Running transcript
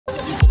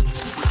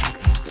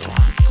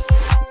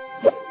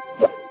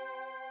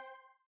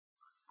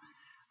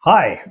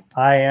Hi,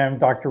 I am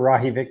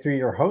Dr.Victory,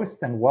 your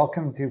host, and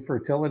welcome to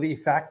Fertility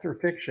Fact or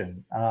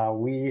Fiction.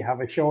 We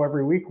have a show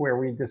every week where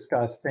we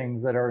discuss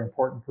things that are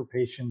important for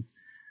patients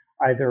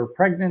either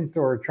pregnant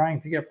or trying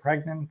to get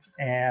pregnant,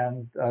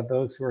 and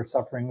those who are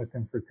suffering with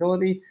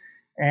infertility.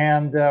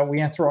 And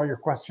we answer all your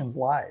questions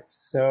live.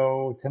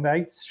 So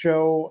tonight's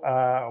show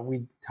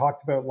we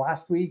talked about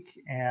last week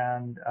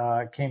and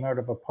came out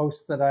of a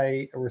post that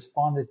I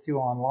responded to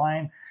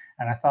online.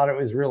 And I thought it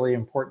was really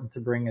important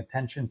to bring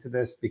attention to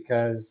this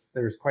because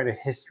there's quite a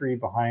history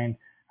behind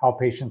how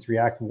patients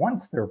react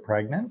once they're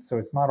pregnant. So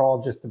it's not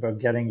all just about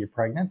getting you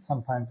pregnant.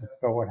 Sometimes it's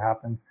about what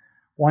happens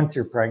once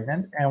you're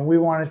pregnant. And we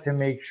wanted to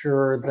make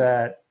sure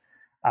that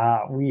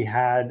we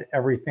had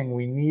everything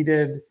we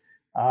needed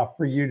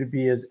for you to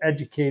be as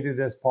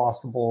educated as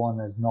possible and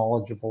as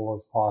knowledgeable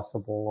as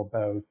possible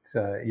about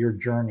your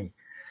journey.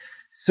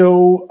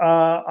 So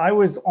I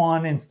was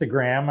on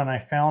Instagram and I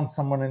found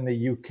someone in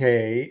the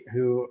UK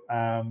who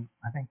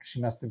I think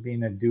she must have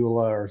been a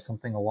doula or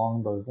something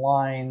along those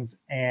lines.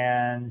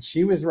 And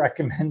she was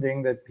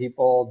recommending that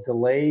people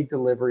delay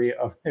delivery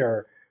of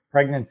their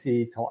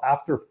pregnancy till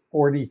after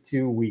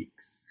 42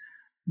 weeks.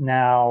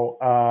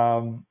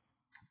 Now,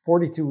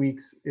 42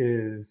 weeks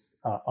is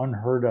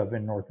unheard of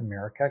in North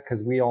America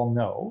because we all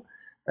know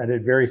that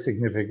it very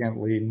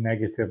significantly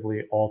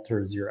negatively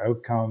alters your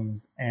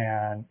outcomes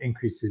and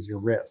increases your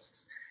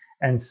risks.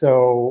 And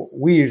so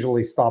we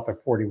usually stop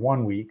at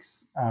 41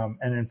 weeks.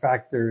 And in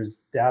fact, there's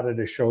data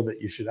to show that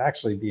you should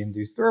actually be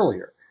induced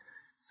earlier.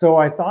 So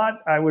I thought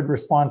I would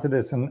respond to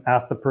this and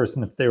ask the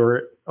person if they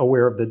were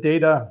aware of the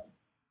data,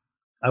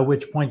 at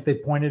which point they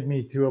pointed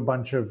me to a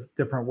bunch of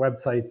different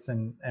websites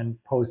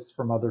and posts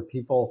from other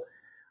people,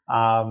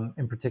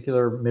 in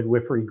particular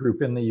midwifery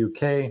group in the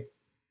UK,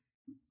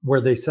 where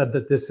they said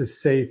that this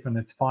is safe and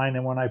it's fine.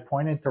 And when I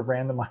pointed to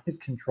randomized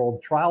controlled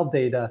trial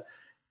data,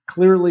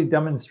 clearly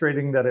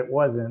demonstrating that it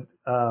wasn't,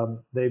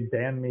 they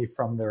banned me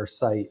from their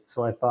site.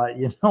 So I thought,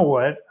 you know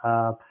what,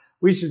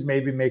 we should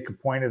maybe make a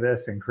point of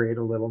this and create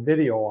a little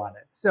video on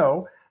it.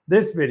 So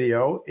this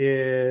video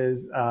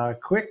is a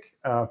quick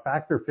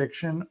fact or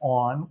fiction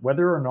on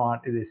whether or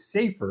not it is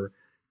safer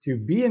to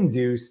be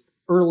induced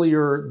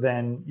earlier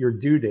than your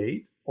due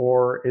date,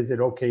 or is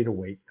it okay to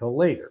wait till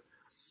later?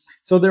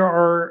 So there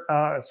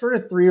are sort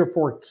of 3 or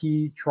 4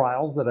 key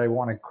trials that I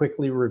want to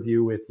quickly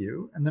review with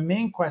you. And the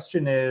main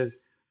question is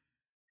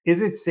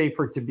it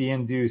safer to be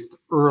induced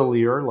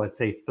earlier, let's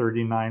say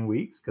 39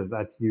 weeks, because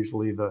that's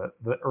usually the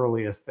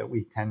earliest that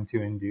we tend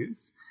to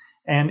induce.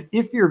 And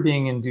if you're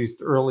being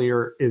induced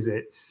earlier, is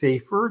it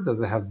safer?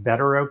 Does it have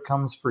better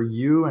outcomes for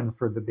you and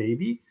for the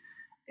baby?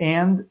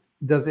 And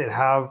does it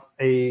have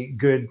a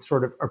good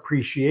sort of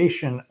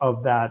appreciation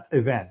of that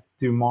event?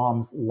 Do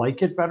moms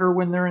like it better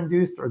when they're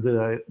induced, or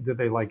do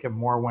they like it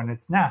more when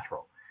it's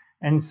natural?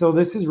 And so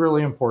this is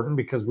really important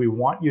because we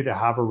want you to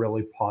have a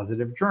really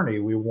positive journey.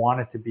 We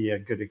want it to be a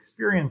good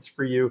experience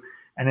for you.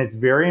 And it's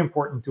very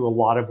important to a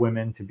lot of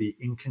women to be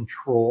in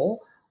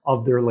control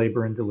of their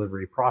labor and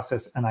delivery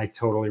process. And I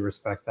totally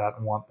respect that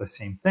and want the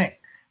same thing.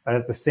 But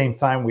at the same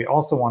time, we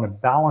also want to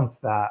balance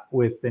that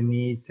with the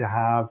need to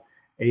have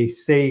a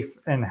safe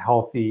and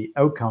healthy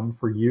outcome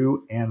for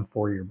you and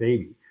for your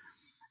baby.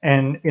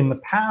 And in the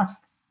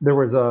past, there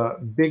was a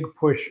big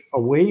push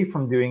away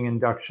from doing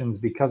inductions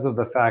because of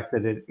the fact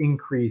that it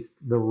increased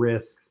the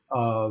risks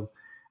of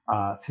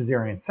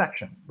cesarean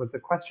section. But the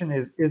question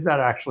is that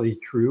actually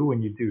true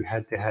when you do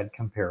head-to-head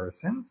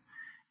comparisons?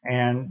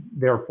 And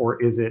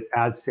therefore, is it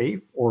as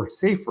safe or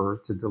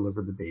safer to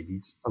deliver the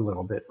babies a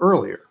little bit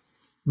earlier?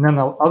 And then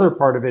the other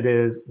part of it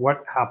is,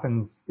 what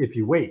happens if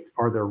you wait?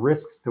 Are there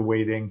risks to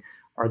waiting?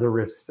 Are there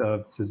risks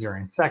of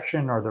cesarean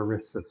section? Are there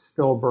risks of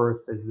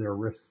stillbirth? Is there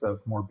risks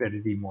of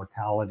morbidity,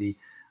 mortality,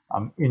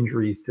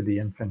 injuries to the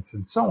infants,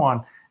 and so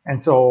on?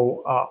 And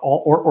so,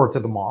 or to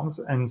the moms.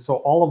 And so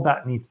all of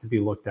that needs to be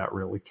looked at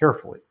really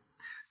carefully.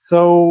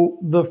 So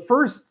the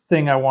first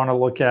thing I want to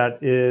look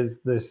at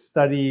is this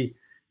study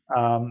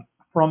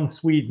from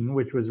Sweden,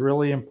 which was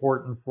really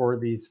important for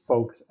these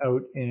folks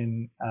out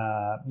in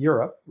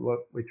Europe,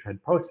 which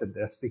had posted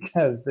this,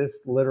 because this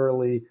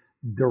literally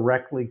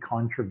directly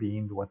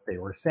contravened what they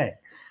were saying.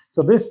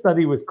 So this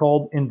study was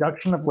called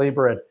Induction of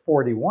Labor at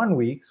 41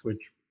 weeks,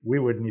 which we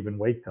wouldn't even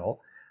wait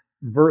till,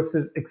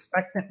 versus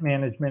expectant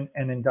management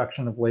and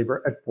induction of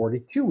labor at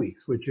 42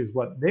 weeks, which is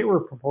what they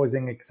were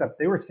proposing, except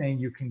they were saying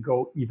you can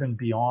go even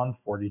beyond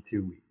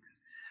 42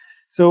 weeks.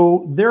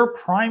 So their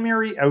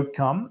primary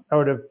outcome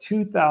out of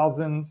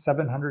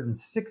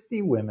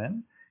 2,760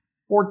 women,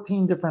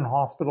 14 different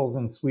hospitals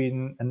in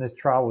Sweden, and this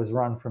trial was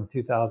run from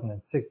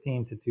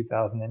 2016 to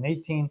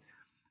 2018,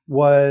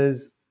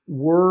 was,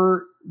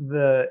 were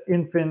the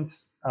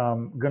infants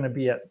going to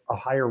be at a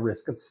higher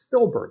risk of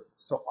stillbirth?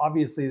 So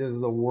obviously this is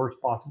the worst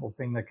possible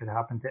thing that could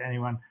happen to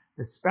anyone,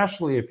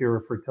 especially if you're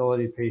a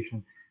fertility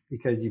patient,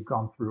 because you've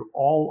gone through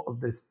all of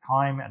this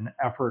time and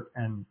effort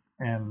and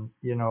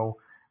you know,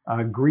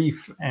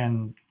 grief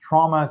and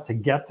trauma to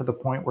get to the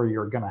point where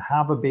you're going to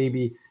have a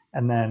baby,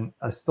 and then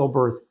a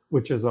stillbirth,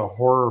 which is a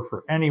horror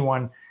for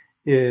anyone.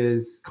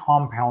 is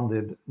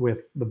compounded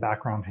with the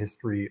background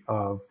history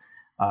of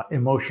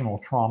emotional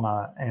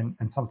trauma and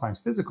sometimes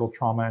physical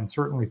trauma, and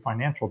certainly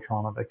financial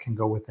trauma that can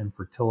go with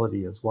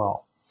infertility as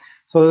well.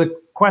 So the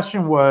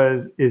question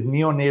was, is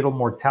neonatal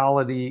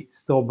mortality,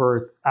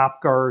 stillbirth,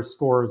 APGAR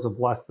scores of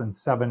less than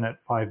 7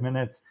 at 5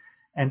 minutes,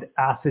 and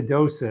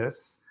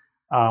acidosis,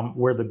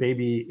 where the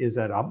baby is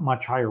at a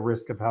much higher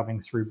risk of having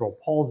cerebral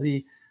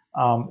palsy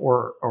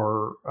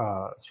or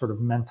sort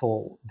of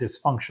mental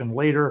dysfunction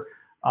later,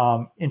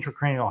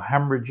 intracranial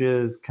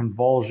hemorrhages,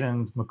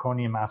 convulsions,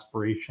 meconium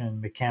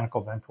aspiration,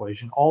 mechanical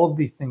ventilation, all of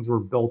these things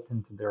were built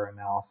into their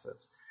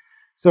analysis.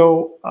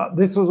 So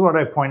this was what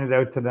I pointed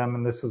out to them,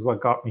 and this is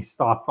what got me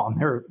stopped on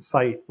their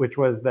site, which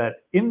was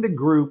that in the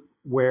group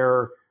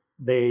where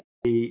they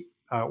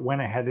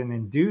went ahead and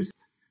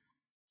induced,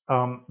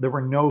 there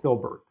were no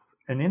stillbirths.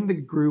 And in the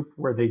group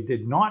where they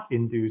did not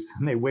induce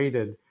and they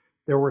waited,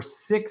 there were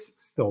 6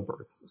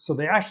 stillbirths. So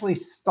they actually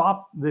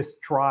stopped this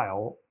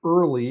trial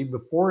early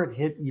before it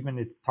hit even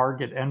its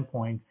target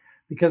endpoints,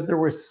 because there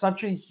was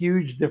such a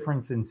huge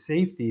difference in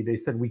safety. They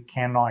said, we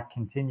cannot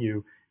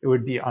continue. It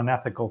would be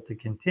unethical to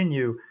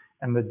continue.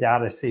 And the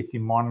Data Safety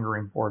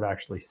Monitoring Board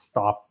actually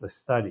stopped the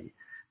study.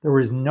 There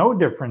was no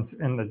difference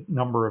in the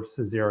number of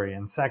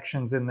cesarean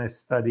sections in this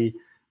study.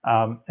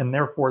 And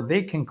therefore,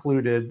 they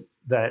concluded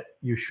that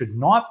you should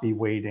not be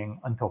waiting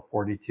until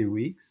 42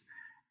 weeks.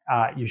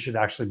 You should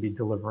actually be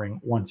delivering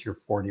once you're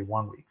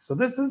 41 weeks. So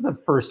this is the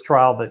first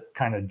trial that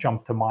kind of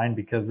jumped to mind,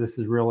 because this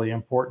is really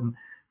important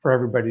for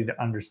everybody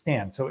to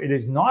understand. So it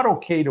is not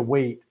okay to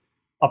wait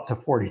up to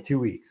 42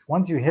 weeks.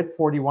 Once you hit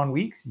 41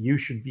 weeks, you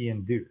should be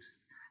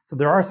induced. So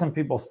there are some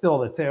people still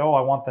that say, oh,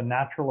 I want the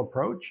natural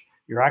approach.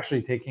 You're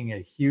actually taking a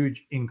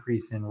huge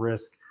increase in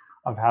risk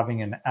of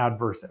having an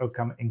adverse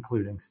outcome,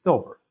 including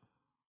stillbirth.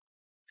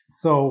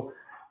 So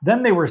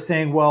then they were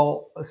saying,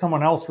 well,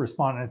 someone else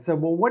responded and said,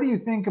 well, what do you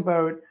think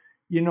about,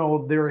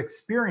 their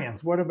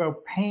experience? What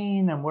about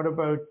pain? And what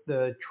about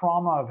the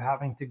trauma of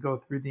having to go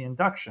through the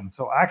induction?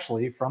 So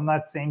actually, from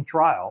that same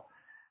trial,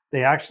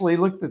 they actually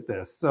looked at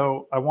this.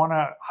 So I want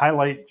to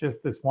highlight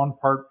just this one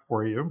part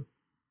for you.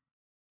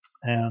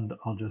 And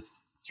I'll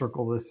just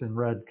circle this in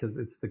red because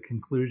it's the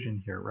conclusion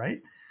here,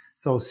 right?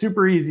 So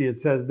super easy. It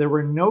says there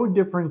were no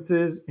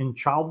differences in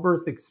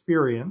childbirth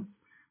experience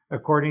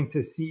according to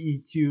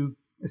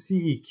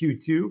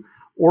CEQ2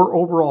 or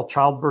overall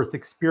childbirth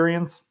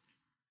experience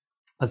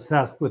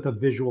assessed with a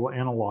visual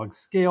analog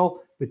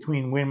scale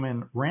between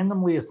women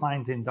randomly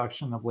assigned to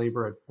induction of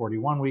labor at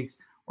 41 weeks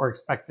or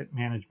expectant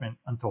management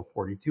until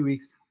 42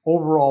 weeks.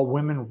 Overall,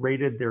 women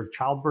rated their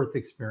childbirth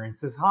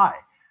experience as high.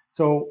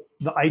 So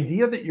the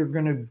idea that you're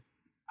going to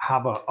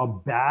have a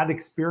bad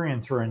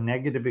experience or a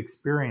negative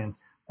experience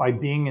by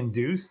being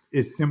induced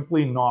is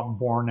simply not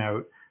borne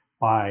out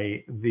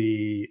by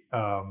the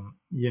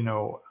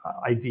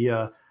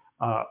idea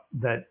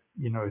that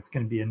it's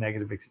going to be a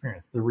negative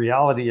experience. The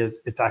reality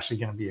is it's actually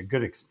going to be a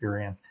good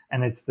experience,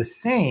 and it's the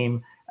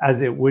same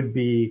as it would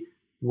be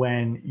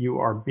when you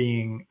are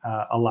being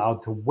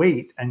allowed to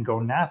wait and go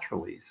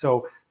naturally.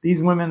 So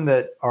these women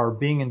that are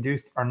being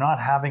induced are not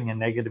having a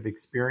negative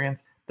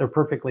experience. They're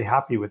perfectly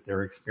happy with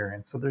their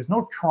experience. So there's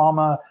no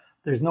trauma,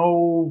 there's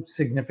no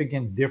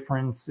significant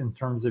difference in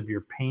terms of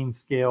your pain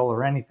scale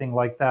or anything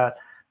like that.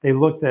 They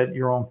looked at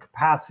your own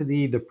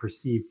capacity, the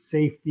perceived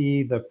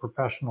safety, the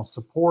professional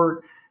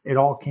support. It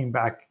all came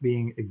back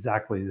being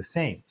exactly the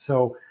same.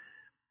 So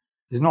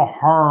there's no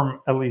harm,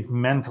 at least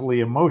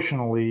mentally,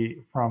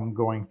 emotionally, from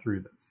going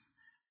through this.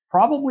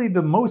 Probably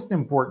the most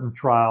important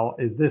trial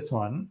is this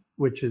one,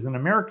 which is an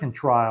American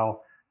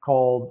trial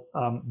called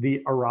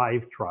the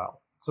ARRIVE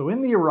trial. So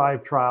in the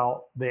ARRIVE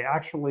trial, they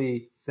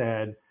actually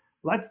said,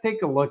 let's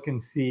take a look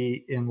and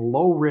see in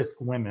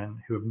low-risk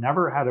women who have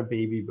never had a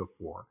baby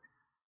before,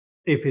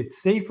 if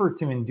it's safer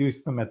to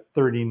induce them at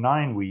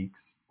 39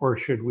 weeks, or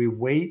should we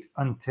wait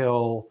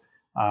until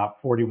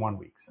 41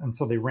 weeks? And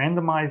so they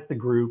randomized the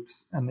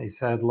groups and they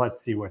said,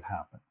 let's see what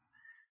happens.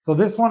 So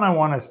this one I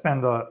want to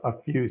spend a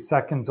few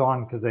seconds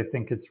on because I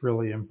think it's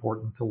really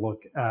important to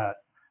look at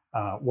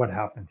what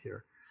happened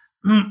here.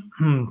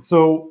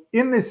 So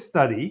in this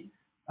study,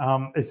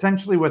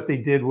 essentially what they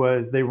did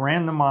was they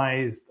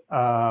randomized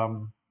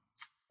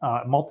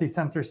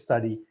multi-center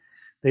study.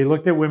 They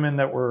looked at women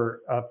that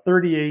were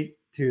 38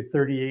 to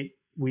 38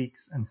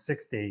 weeks and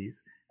 6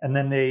 days. And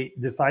then they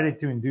decided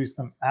to induce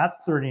them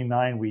at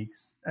 39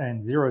 weeks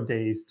and 0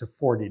 days to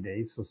 40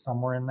 days. So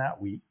somewhere in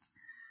that week.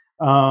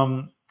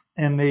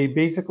 And they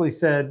basically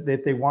said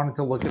that they wanted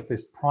to look at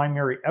this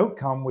primary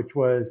outcome, which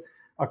was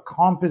a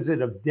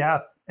composite of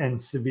death and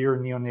severe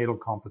neonatal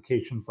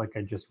complications, like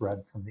I just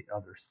read from the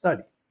other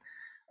study.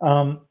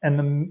 And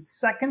the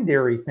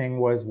secondary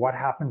thing was what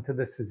happened to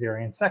the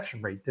cesarean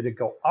section rate. Did it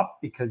go up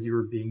because you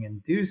were being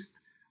induced,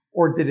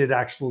 or did it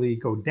actually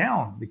go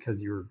down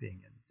because you were being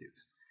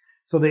induced?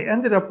 So they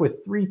ended up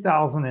with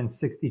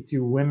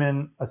 3,062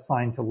 women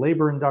assigned to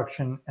labor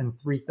induction and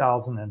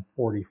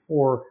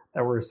 3,044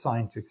 that were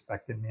assigned to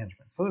expectant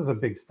management. So this is a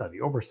big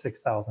study, over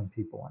 6,000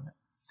 people in it.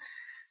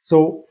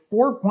 So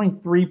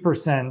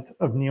 4.3%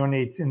 of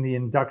neonates in the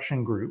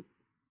induction group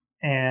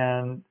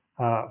and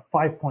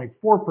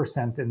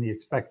 5.4% in the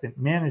expectant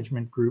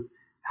management group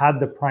had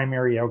the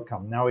primary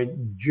outcome. Now, it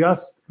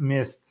just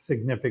missed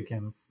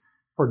significance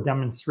for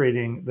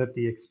demonstrating that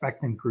the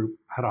expectant group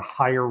had a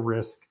higher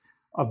risk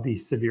of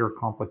these severe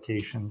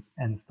complications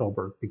and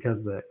stillbirth,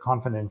 because the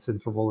confidence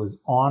interval is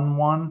on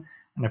 1,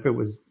 and if it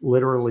was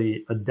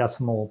literally a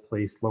decimal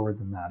place lower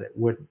than that, it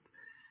wouldn't.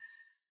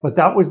 But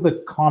that was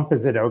the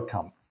composite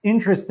outcome.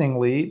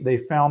 Interestingly, they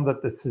found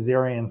that the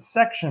cesarean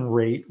section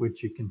rate,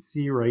 which you can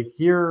see right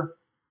here,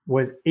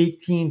 was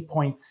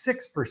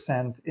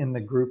 18.6% in the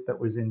group that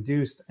was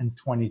induced and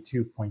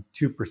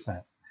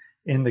 22.2%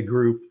 in the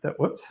group that,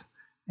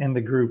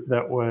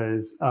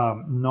 was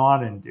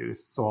not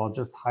induced. So I'll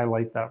just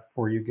highlight that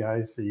for you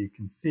guys so you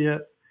can see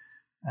it.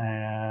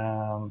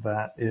 And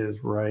that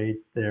is right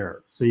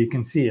there. So you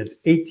can see it's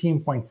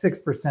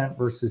 18.6%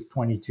 versus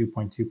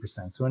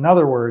 22.2%. So in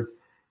other words,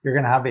 you're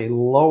going to have a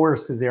lower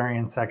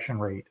cesarean section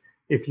rate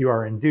if you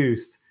are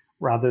induced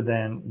rather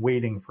than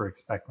waiting for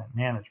expectant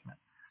management.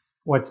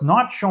 What's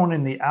not shown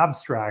in the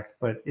abstract,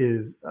 but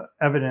is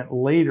evident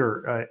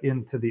later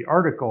into the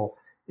article,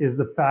 is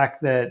the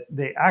fact that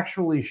they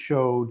actually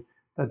showed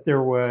that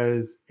there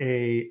was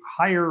a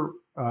higher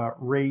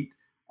rate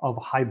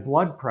of high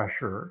blood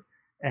pressure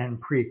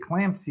and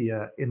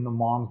preeclampsia in the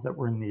moms that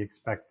were in the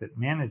expectant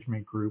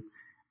management group,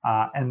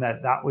 and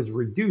that was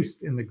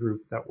reduced in the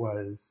group that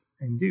was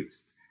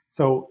induced.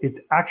 So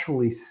it's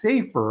actually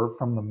safer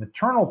from the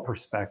maternal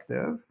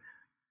perspective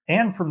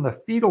and from the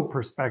fetal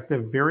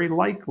perspective, very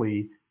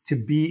likely to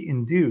be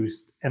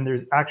induced. And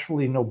there's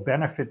actually no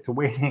benefit to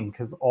waiting,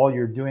 because all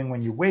you're doing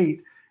when you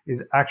wait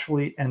is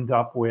actually end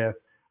up with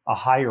a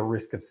higher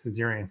risk of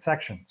cesarean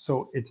section.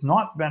 So it's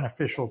not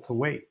beneficial to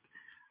wait.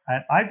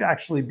 And I've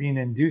actually been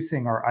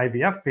inducing our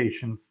IVF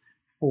patients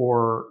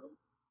for,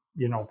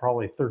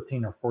 probably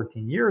 13 or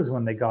 14 years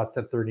when they got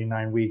to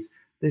 39 weeks.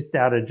 This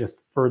data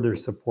just further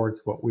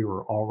supports what we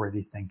were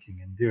already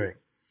thinking and doing.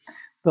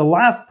 The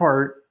last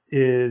part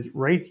is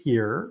right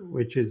here,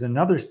 which is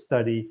another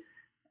study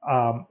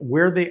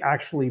where they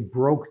actually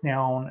broke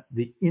down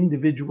the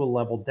individual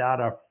level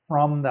data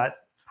from that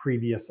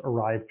previous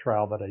ARRIVE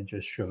trial that I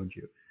just showed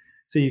you.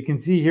 So you can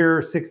see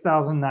here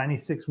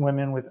 6,096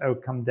 women with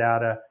outcome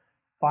data,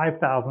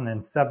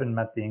 5,007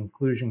 met the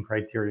inclusion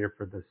criteria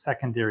for the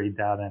secondary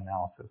data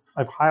analysis.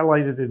 I've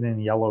highlighted it in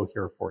yellow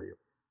here for you.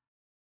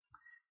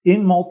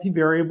 In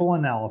multivariable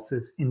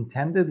analysis,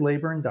 intended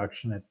labor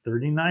induction at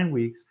 39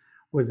 weeks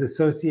was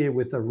associated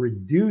with a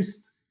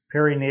reduced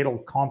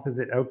perinatal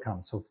composite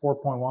outcome, so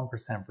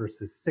 4.1%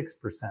 versus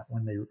 6%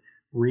 when they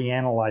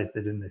reanalyzed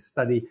it in this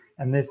study,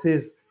 and this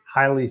is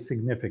highly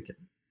significant.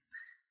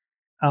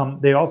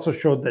 They also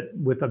showed that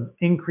with an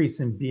increase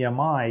in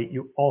BMI,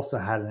 you also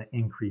had an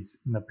increase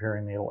in the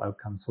perinatal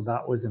outcome, so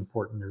that was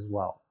important as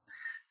well.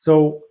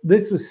 So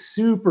this was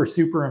super,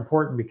 super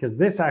important, because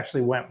this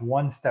actually went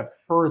one step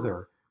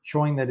further,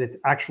 showing that it's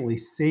actually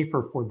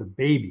safer for the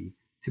baby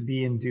to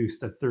be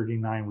induced at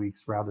 39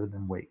 weeks rather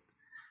than wait.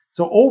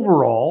 So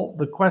overall,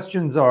 the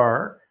questions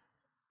are,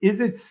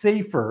 is it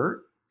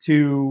safer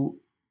to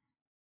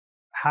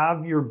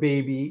have your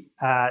baby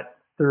at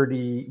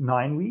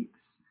 39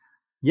 weeks?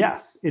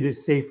 Yes, it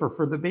is safer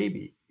for the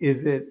baby.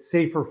 Is it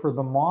safer for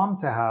the mom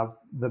to have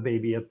the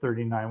baby at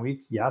 39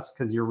 weeks? Yes,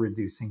 because you're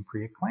reducing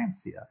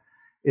preeclampsia.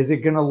 Is it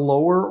going to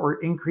lower or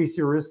increase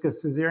your risk of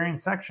cesarean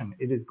section?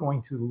 It is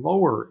going to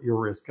lower your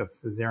risk of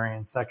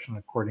cesarean section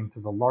according to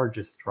the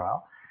largest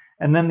trial.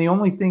 And then the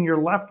only thing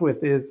you're left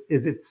with is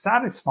it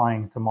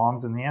satisfying to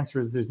moms? And the answer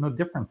is there's no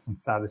difference in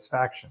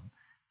satisfaction.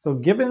 So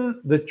given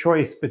the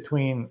choice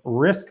between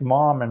risk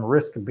mom and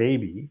risk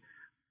baby,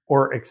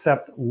 or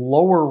accept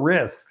lower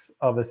risks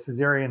of a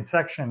cesarean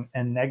section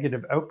and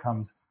negative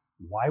outcomes,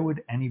 why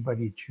would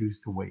anybody choose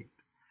to wait?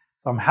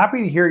 So I'm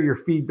happy to hear your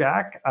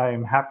feedback.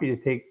 I'm happy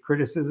to take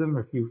criticism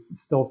if you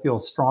still feel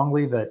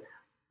strongly that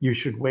you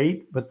should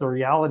wait. But the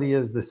reality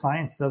is the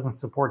science doesn't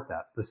support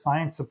that. The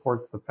science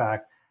supports the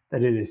fact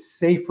that it is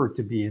safer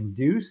to be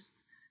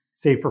induced,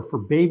 safer for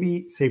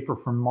baby, safer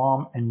for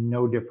mom, and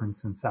no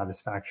difference in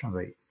satisfaction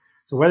rates.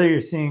 So whether you're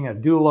seeing a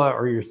doula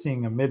or you're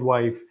seeing a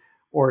midwife,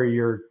 or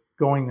you're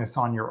going this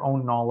on your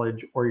own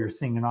knowledge, or you're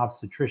seeing an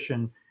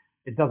obstetrician,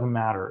 it doesn't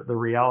matter. The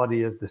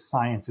reality is the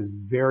science is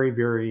very,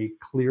 very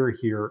clear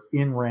here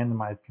in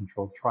randomized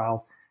controlled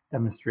trials,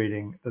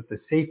 demonstrating that the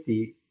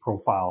safety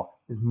profile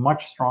is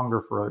much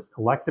stronger for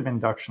elective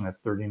induction at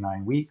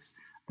 39 weeks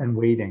than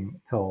waiting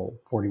till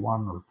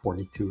 41 or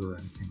 42 or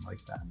anything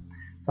like that.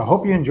 So I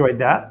hope you enjoyed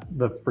that.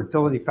 The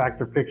fertility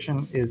factor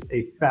fiction is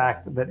a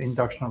fact that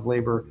induction of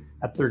labor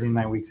at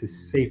 39 weeks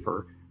is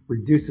safer,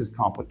 reduces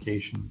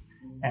complications,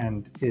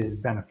 and is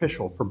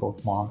beneficial for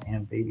both mom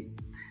and baby.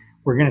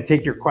 We're going to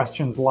take your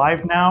questions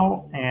live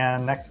now,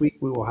 and next week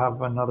we will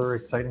have another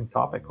exciting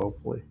topic,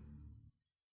 hopefully.